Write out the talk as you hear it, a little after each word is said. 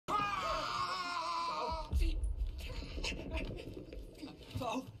Hör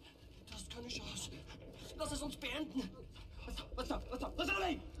auf! Du hast keine Chance. Lass es uns beenden.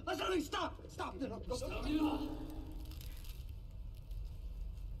 Stop! Stop!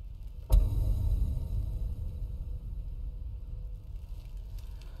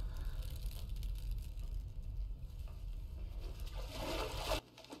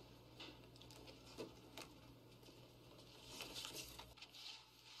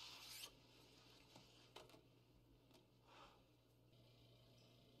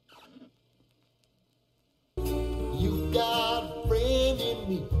 You got a friend in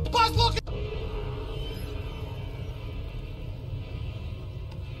me. Boss, look!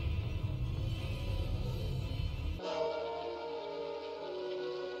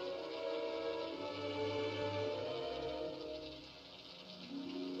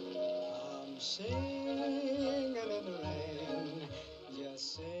 I'm singing in the rain,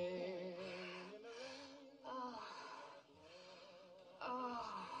 just singing in the rain.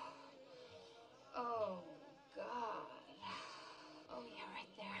 Oh, God. Oh, yeah, right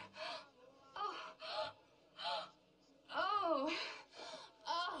there. Oh, oh,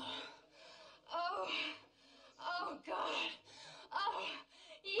 oh, God. Oh,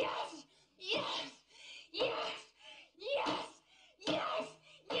 yes, yes, yes, yes, yes, yes.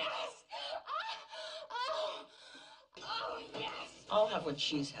 Oh, yes. I'll have what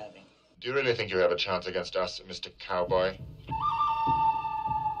she's having. Do you really think you have a chance against us, Mr. Cowboy?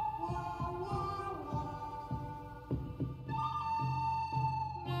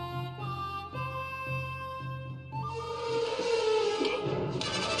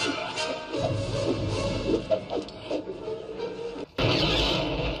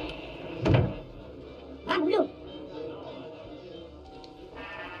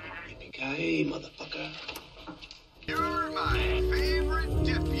 Yippee-ki-yay, motherfucker. You're my favorite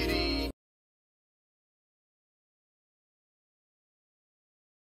deputy.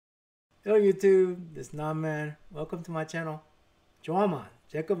 Hello YouTube, this is Man. Welcome to my channel. Joaman,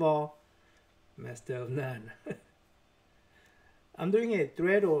 Jack of all, master of none. I'm doing a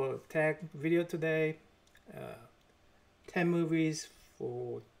thread or tag video today. 10 movies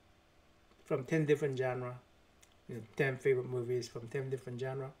from 10 different genres. 10 favorite movies from 10 different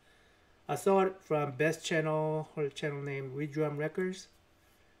genres. I saw it from Beth's channel, her channel named Redrum Records.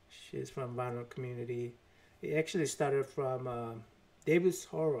 She's from vinyl community. It actually started from David's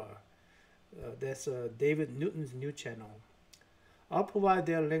Horror. That's David Newton's new channel. I'll provide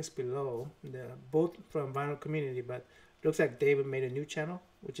their links below. They're both from vinyl community, but looks like David made a new channel,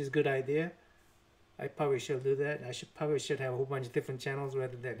 which is a good idea. I probably should do that. I probably should have a whole bunch of different channels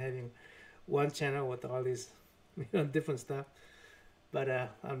rather than having one channel with all these different stuff. But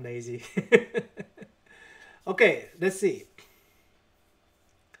I'm lazy. Okay, let's see.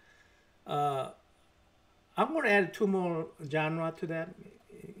 I'm going to add 2 more genres to that.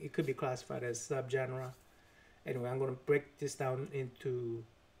 It could be classified as subgenre. Anyway, I'm going to break this down into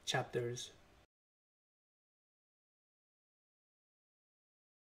chapters.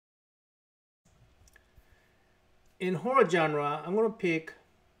 In horror genre, I'm going to pick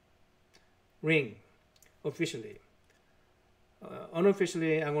Ring, officially.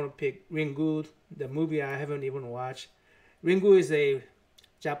 Unofficially, I'm going to pick Ringu, the movie I haven't even watched. Ringu is a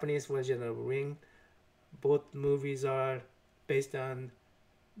Japanese version of Ring. Both movies are based on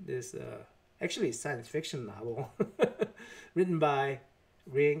this actually science fiction novel written by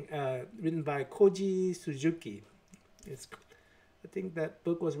Koji Suzuki. I think that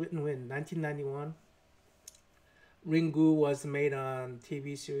book was written in 1991. Ringu was made on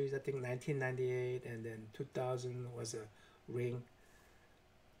TV series, I think 1998, and then 2000 was a Ring.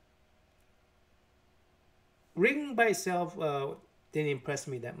 Ring by itself didn't impress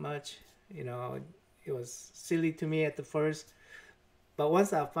me that much. You know, it was silly to me at the first, but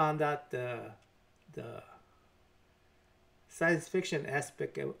once I found out the science fiction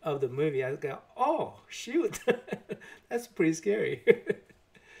aspect of the movie, I go, oh shoot, that's pretty scary.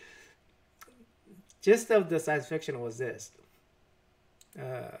 Gist of the science fiction was this.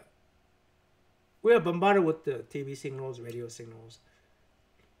 We are bombarded with the TV signals, radio signals.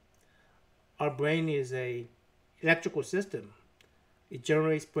 Our brain is a electrical system. It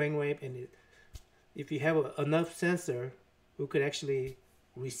generates brainwave, and if you have enough sensor, we could actually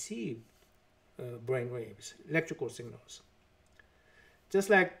receive brainwaves, electrical signals.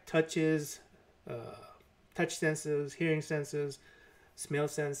 Just like touches, touch sensors, hearing sensors, smell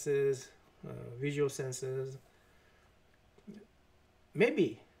sensors, visual sensors.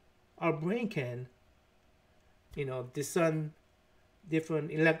 Maybe our brain can, you know, discern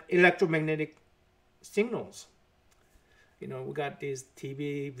different electromagnetic signals. You know, we got these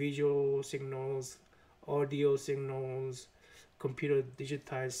TV visual signals, audio signals, computer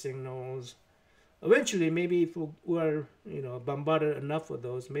digitized signals. Eventually, maybe if we're bombarded enough with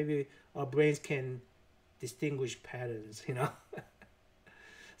those, maybe our brains can distinguish patterns.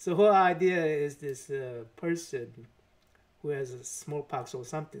 So whole idea is this person who has a smallpox or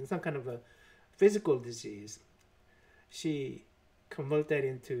something, some kind of a physical disease. She converted that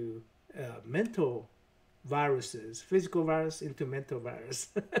into mental viruses, physical virus into mental virus.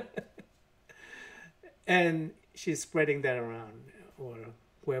 And she's spreading that around, or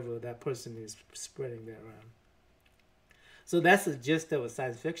whoever that person is spreading that around. So that's the gist of a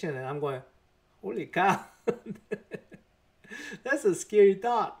science fiction, and I'm going, holy cow. That's a scary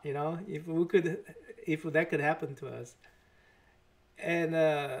thought, if that could happen to us. And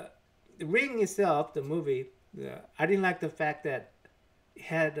the Ring itself, the movie, I didn't like the fact that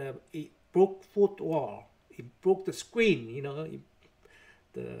it broke fourth wall. It broke the screen,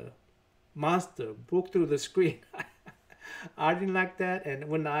 the monster broke through the screen. I didn't like that. And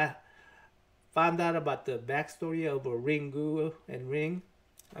when I found out about the backstory of Ringu and Ring,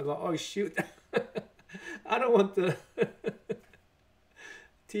 I go, oh shoot. I don't want the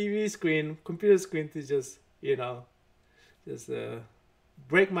TV screen, computer screen to just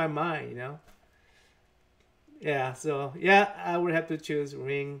break my mind, Yeah, so yeah, I would have to choose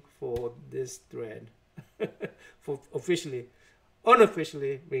Ring for this thread. For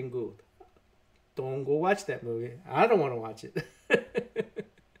unofficially, Ring Good. Don't go watch that movie. I don't want to watch it.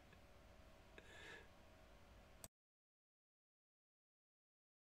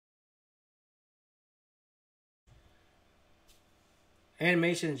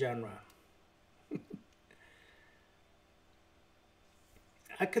 Animation genre.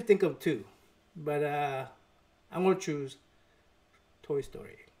 I could think of two, but I'm going to choose Toy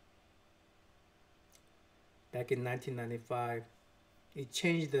Story. Back in 1995, it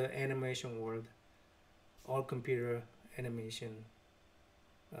changed the animation world. All computer animation.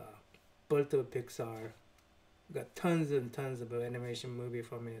 Birth of Pixar. Got tons and tons of animation movie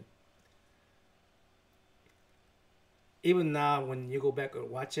from it. Even now, when you go back and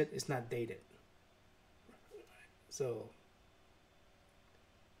watch it, it's not dated. So,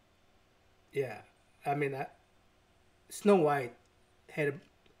 yeah, I mean, Snow White had a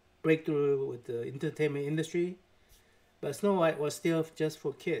breakthrough with the entertainment industry, but Snow White was still just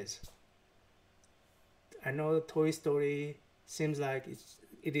for kids. I know Toy Story seems like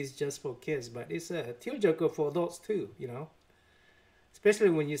it is just for kids, but it's a tearjerker for adults too, Especially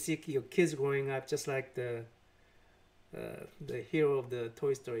when you see your kids growing up, just like the hero of the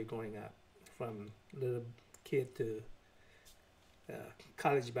Toy Story growing up, from little kid to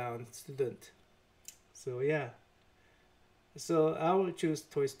college-bound student. So yeah, so I will choose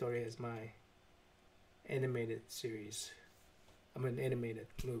Toy Story as my animated series. Animated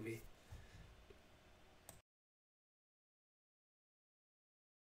movie.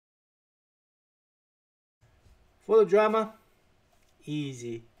 For the drama,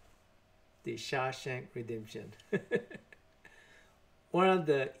 easy. The Shawshank Redemption. One of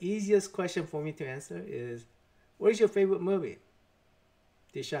the easiest questions for me to answer is, what is your favorite movie?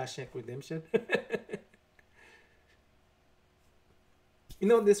 The Shawshank Redemption.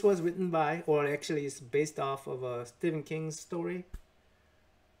 This was written by, or actually it's based off of a Stephen King's story.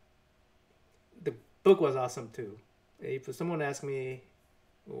 The book was awesome too. If someone asked me,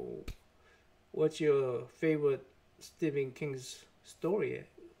 what's your favorite Stephen King's story?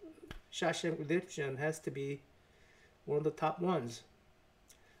 Shawshank Redemption has to be one of the top ones.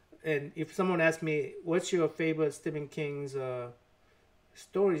 And if someone asked me, what's your favorite Stephen King's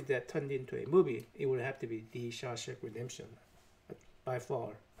stories that turned into a movie, it would have to be The Shawshank Redemption, by far.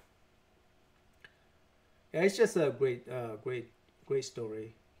 Yeah, it's just a great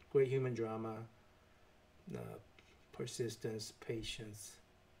story, great human drama, persistence, patience,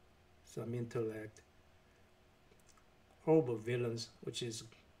 some intellect, horrible villains, which is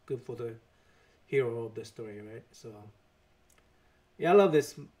good for the hero of the story, right? So yeah, I love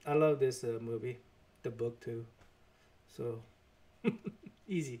this movie, the book too. So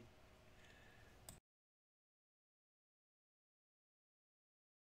easy.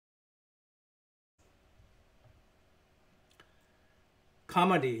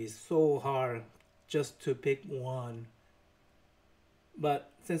 Comedy is so hard just to pick one,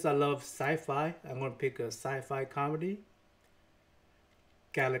 but since I love sci-fi, I'm going to pick a sci-fi comedy.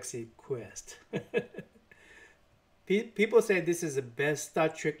 Galaxy Quest. People say this is the best Star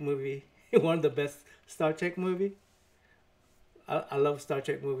Trek movie, one of the best Star Trek movie. I love Star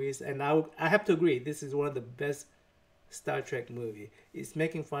Trek movies, and I have to agree, this is one of the best Star Trek movie. It's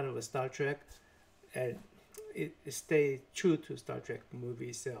making fun of a Star Trek, and it stays true to Star Trek movie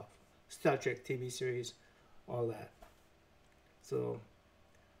itself. Star Trek TV series, all that. So,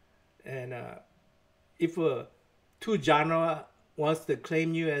 and if two genre wants to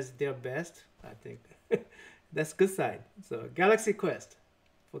claim you as their best, I think that's good side. So Galaxy Quest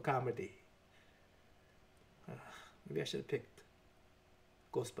for comedy. Maybe I should have picked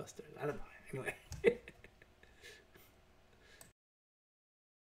Ghostbusters. I don't know. Anyway.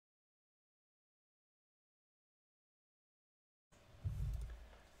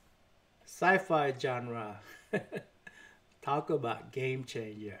 Sci-fi genre. Talk about game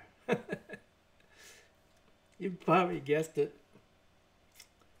changer. You probably guessed it.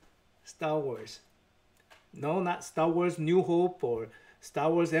 Star Wars. No, not Star Wars New Hope or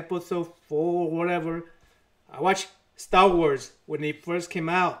Star Wars Episode 4 or whatever. I watched Star Wars when it first came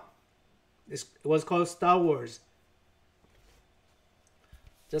out. It was called Star Wars.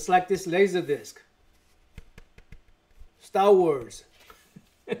 Just like this laser disc. Star Wars.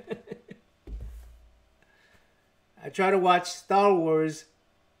 I try to watch Star Wars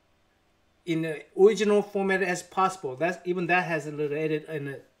in the original format as possible. Even that has a little edit in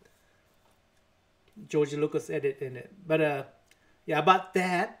it. George Lucas edit in it. But yeah, about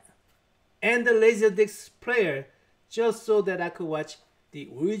that and the Laserdisc player, just so that I could watch the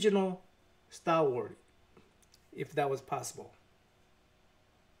original Star Wars, if that was possible.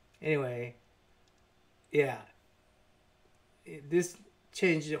 Anyway, yeah, this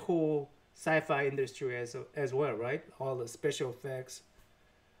changed the whole sci-fi industry as well, right? All the special effects,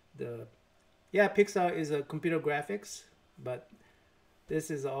 Pixar is a computer graphics, but this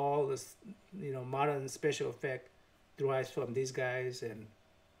is all this, modern special effect derives from these guys, and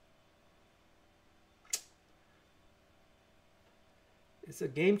it's a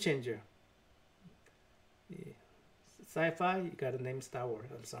game changer. Yeah. Sci-fi, you gotta name Star Wars.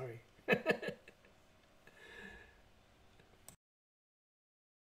 I'm sorry.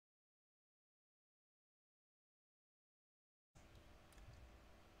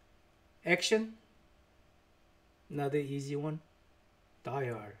 Action, another easy one. Die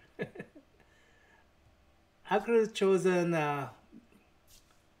Hard. I could have chosen Mel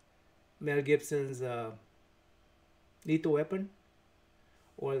Gibson's Lethal Weapon,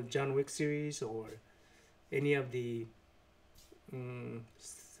 or John Wick series, or any of the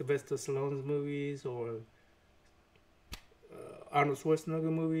Sylvester Stallone's movies, or Arnold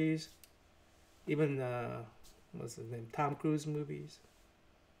Schwarzenegger movies, even what's his name, Tom Cruise movies.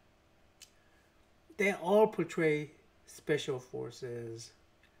 They all portray special forces,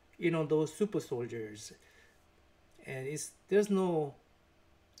 those super soldiers, and there's no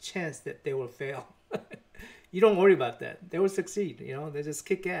chance that they will fail. You don't worry about that. They will succeed. They just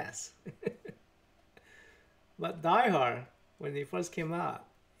kick ass. But Die Hard, when it first came out,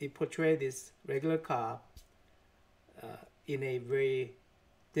 it portrayed this regular cop in a very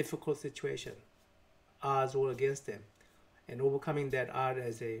difficult situation. Odds were against him, and overcoming that odd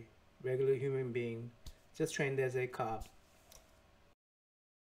as a regular human being, just trained as a cop.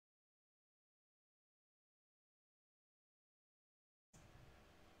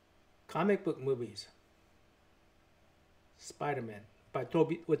 Comic book movies. Spider-Man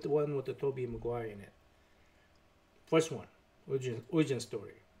with the Tobey Maguire in it. First one, origin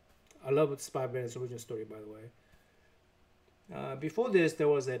story. I love Spider-Man's origin story, by the way. Before this, there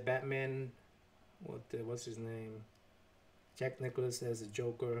was a Batman. What's his name? Jack Nicholson as a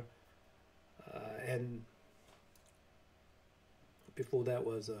Joker, and before that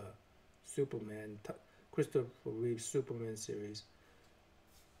was Superman, Christopher Reeve's Superman series.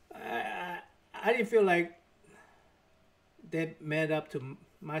 I didn't feel like that met up to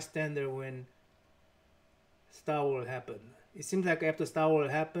my standard when Star Wars happened. It seems like after Star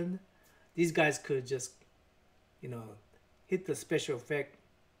Wars happened, these guys could just, hit the special effect,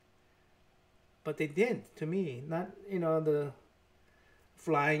 but they didn't. To me, not the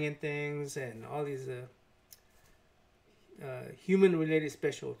flying and things and all these human-related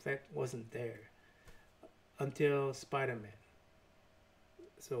special effect wasn't there until Spider-Man.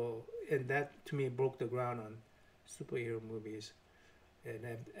 So, and that to me broke the ground on superhero movies, and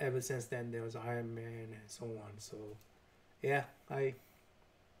ever since then there was Iron Man and so on. So, yeah,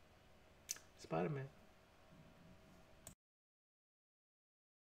 Spider-Man.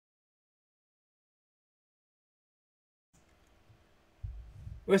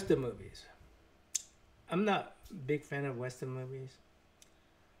 Western movies. I'm not a big fan of Western movies.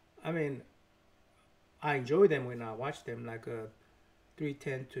 I mean, I enjoy them when I watch them, like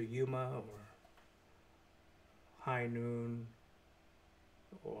 3:10 to Yuma or High Noon,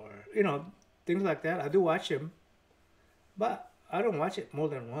 or things like that. I do watch them, but I don't watch it more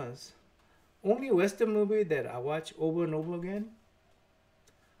than once. Only Western movie that I watch over and over again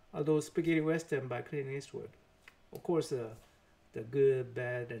Although spaghetti western by Clint Eastwood. Of course, the good,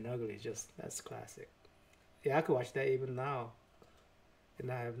 bad, and ugly. Just that's classic. Yeah, I could watch that even now,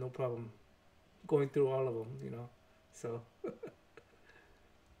 and I have no problem going through all of them. You know, so.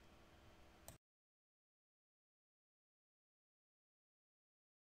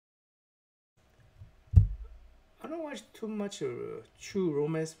 I don't watch too much true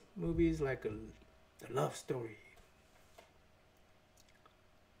romance movies like a love story.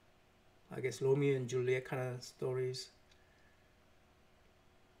 I guess Romeo and Juliet kind of stories.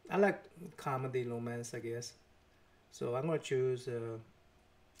 I like comedy romance, I guess. So I'm gonna choose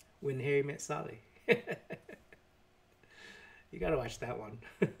When Harry Met Sally. You gotta watch that one.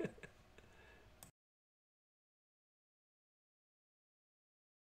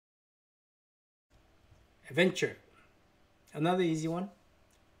 Adventure. Another easy one.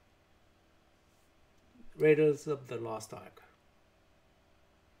 Raiders of the Lost Ark.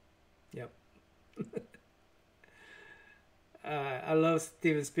 Yep. I love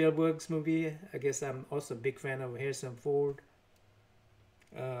Steven Spielberg's movie. I guess I'm also a big fan of Harrison Ford.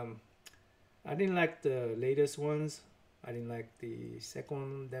 I didn't like the latest ones. I didn't like the second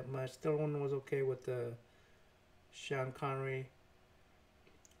one that much. Third one was okay with the Sean Connery.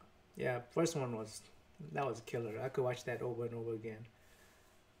 Yeah, first one was a killer. I could watch that over and over again.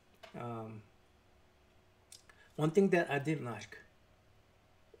 One thing that I didn't like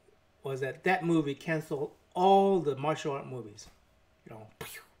was that movie canceled all the martial art movies. You know,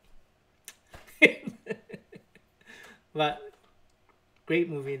 but great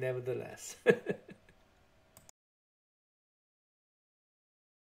movie nevertheless.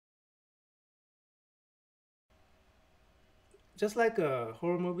 Just like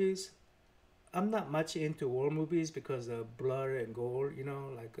horror movies, I'm not much into horror movies because of blood and gore. You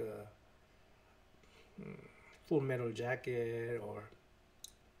know, like Full Metal Jacket or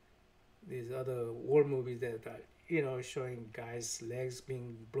these other war movies that are, you know, showing guys' legs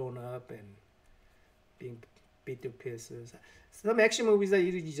being blown up and being beat to pieces. Some action movies that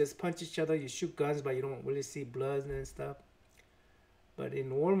you just punch each other, you shoot guns, but you don't really see blood and stuff. But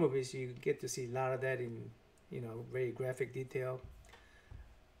in war movies, you get to see a lot of that in, you know, very graphic detail.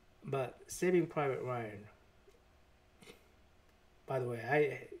 But Saving Private Ryan. By the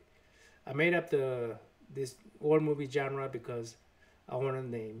way, I made up this war movie genre because I want to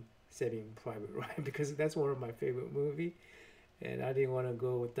name Saving Private Ryan because that's one of my favorite movie, and I didn't want to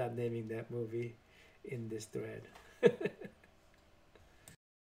go without naming that movie in this thread.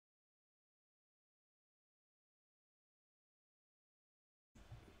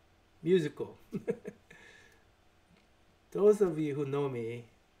 Musical. Those of you who know me,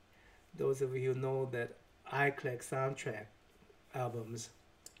 those of you who know that I collect soundtrack albums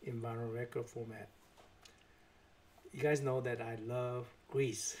in vinyl record format, you guys know that I love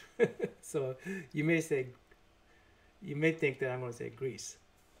Grease. So you may think that I'm going to say Grease,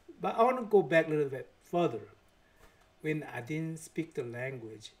 but I want to go back a little bit further. When I didn't speak the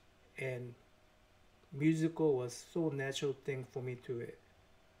language, and musical was so natural thing for me to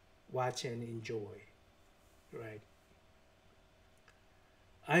watch and enjoy, right?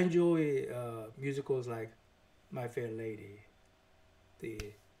 I enjoy musicals like My Fair Lady, the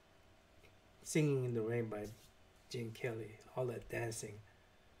Singing in the Rain by Gene Kelly, all that dancing,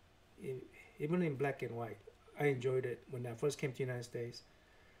 even in black and white. I enjoyed it when I first came to the United States.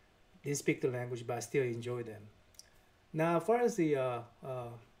 Didn't speak the language, but I still enjoy them. Now, as far as the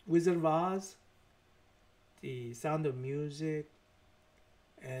Wizard of Oz, the Sound of Music,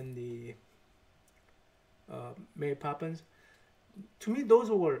 and the Mary Poppins, to me, those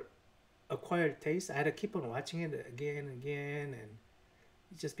were acquired tastes. I had to keep on watching it again and again, and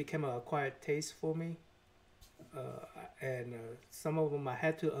it just became an acquired taste for me. And some of them I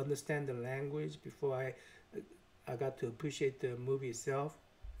had to understand the language before I got to appreciate the movie itself.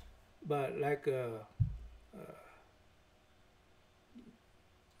 But like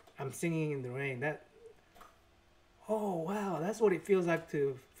I'm Singing in the Rain, that, oh wow, that's what it feels like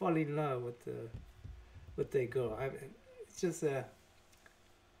to fall in love with a girl. It's just I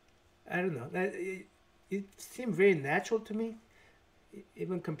don't know, that it seemed very natural to me,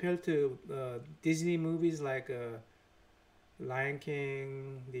 even compared to Disney movies like Lion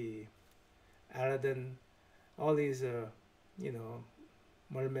King, the Aladdin, all these you know,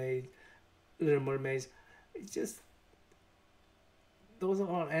 mermaid, Little Mermaids. It's just, those are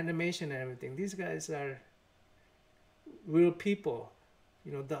all animation and everything. These guys are real people,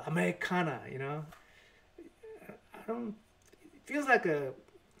 you know, the Americana, you know. I don't, it feels like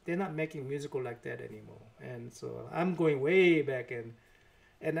they're not making musical like that anymore. And so I'm going way back,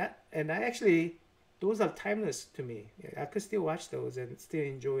 and I actually those are timeless to me. I could still watch those and still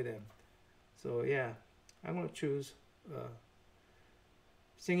enjoy them. So yeah, I'm gonna choose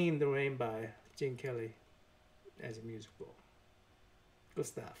Singing in the Rain by Gene Kelly as a musical. Good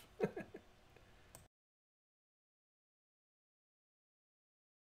stuff.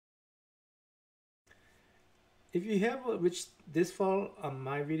 If you have reached this far on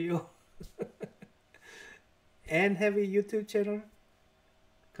my video and have a YouTube channel,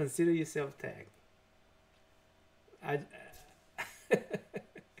 consider yourself tagged.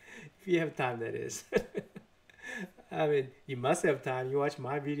 If you have time, that is. I mean, you must have time. You watch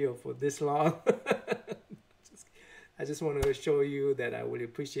my video for this long. I just want to show you that I really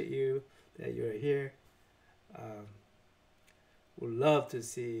appreciate you, that you're here. Would love to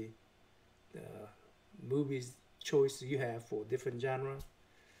see the movies choice you have for different genre.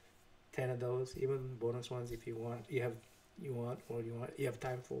 10 of those, even bonus ones if you want. You have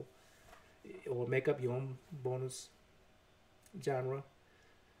time for, or make up your own bonus genre.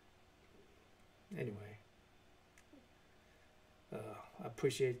 Anyway, I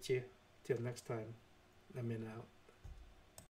appreciate you. Till next time, I'm in out.